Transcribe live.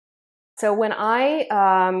So when I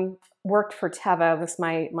worked for Teva, this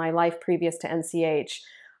was my life previous to NCH,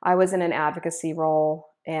 I was in an advocacy role.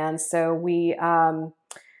 And so one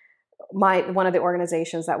of the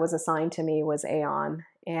organizations that was assigned to me was AONN.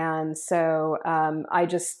 And so I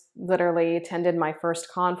just literally attended my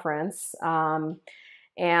first conference.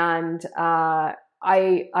 And I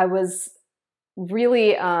was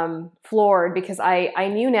really floored because I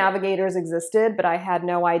knew navigators existed, but I had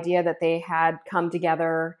no idea that they had come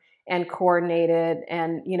together and coordinated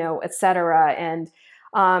and, et cetera. And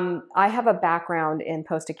I have a background in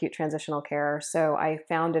post-acute transitional care. So I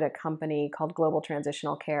founded a company called Global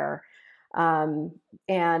Transitional Care.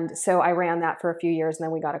 And so I ran that for a few years and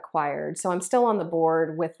then we got acquired. So I'm still on the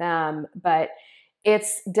board with them, but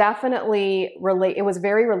it's definitely it was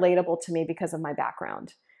very relatable to me because of my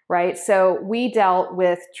background, right? So we dealt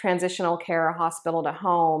with transitional care, hospital to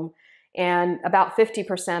home, and about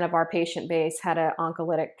 50% of our patient base had an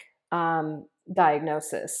oncolytic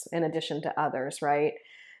diagnosis in addition to others, right?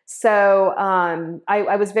 So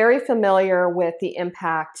I was very familiar with the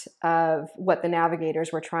impact of what the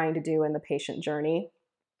navigators were trying to do in the patient journey.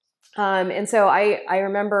 And so I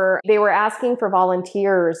remember they were asking for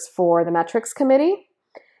volunteers for the metrics committee.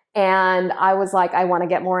 And I was like, I want to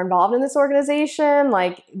get more involved in this organization.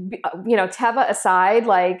 Like, Teva aside,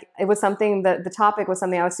 like it was something that the topic was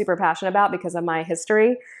something I was super passionate about because of my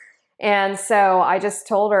history. And so I just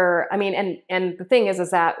told her, and the thing is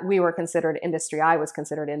that we were considered industry. I was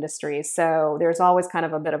considered industry. So there's always kind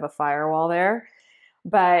of a bit of a firewall there.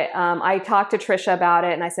 But I talked to Trisha about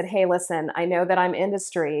it and I said, hey, listen, I know that I'm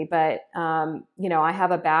industry, but, I have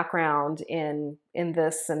a background in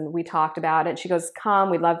this, and we talked about it. And she goes, come,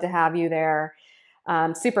 we'd love to have you there.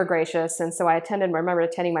 Super gracious. And so I remember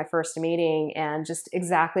attending my first meeting, and just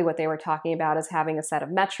exactly what they were talking about is having a set of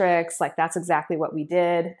metrics. Like that's exactly what we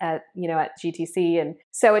did at GTC. And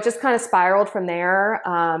so it just kind of spiraled from there.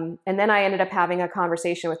 And then I ended up having a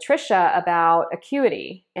conversation with Trisha about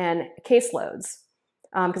acuity and caseloads.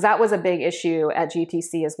 Because that was a big issue at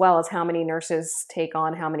GTC, as well as how many nurses take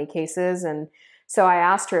on how many cases. And so I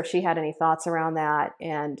asked her if she had any thoughts around that.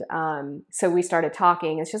 And so we started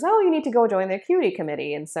talking, and she says, oh, you need to go join the acuity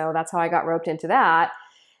committee. And so that's how I got roped into that.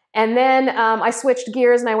 And then I switched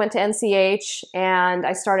gears and I went to NCH, and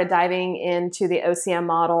I started diving into the OCM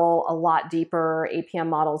model a lot deeper, APM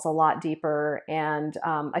models a lot deeper. And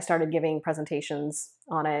I started giving presentations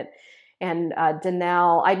on it. And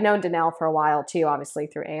Danelle, I'd known Danelle for a while too, obviously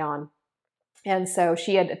through AONN. And so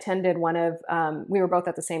she had attended we were both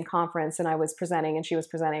at the same conference, and I was presenting and she was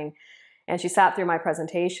presenting, and she sat through my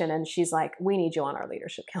presentation and she's like, we need you on our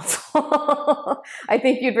leadership council. I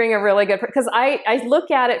think you'd bring a really good, because I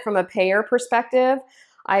look at it from a payer perspective.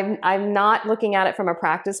 I'm not looking at it from a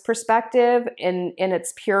practice perspective in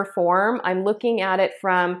its pure form. I'm looking at it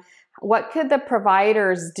from what could the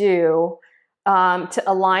providers do to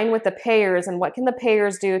align with the payers, and what can the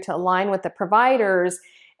payers do to align with the providers,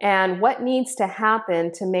 and what needs to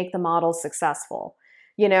happen to make the model successful.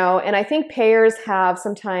 And I think payers have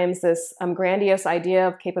sometimes this grandiose idea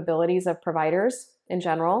of capabilities of providers in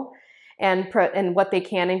general, and what they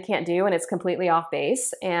can and can't do, and it's completely off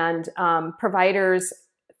base. And providers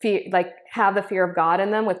have the fear of God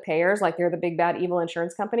in them with payers, like they're the big bad evil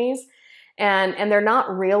insurance companies, and they're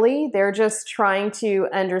not really. They're just trying to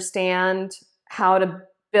understand how to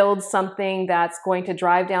build something that's going to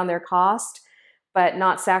drive down their cost, but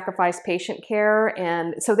not sacrifice patient care.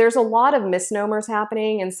 And so there's a lot of misnomers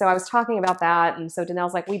happening. And so I was talking about that. And so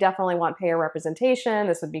Danelle's like, we definitely want payer representation.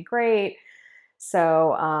 This would be great.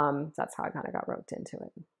 So that's how I kind of got roped into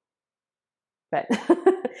it. But,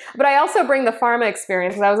 but I also bring the pharma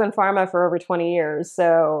experience, because I was in pharma for over 20 years.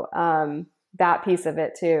 So that piece of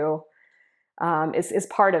it too is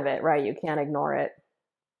part of it, right? You can't ignore it.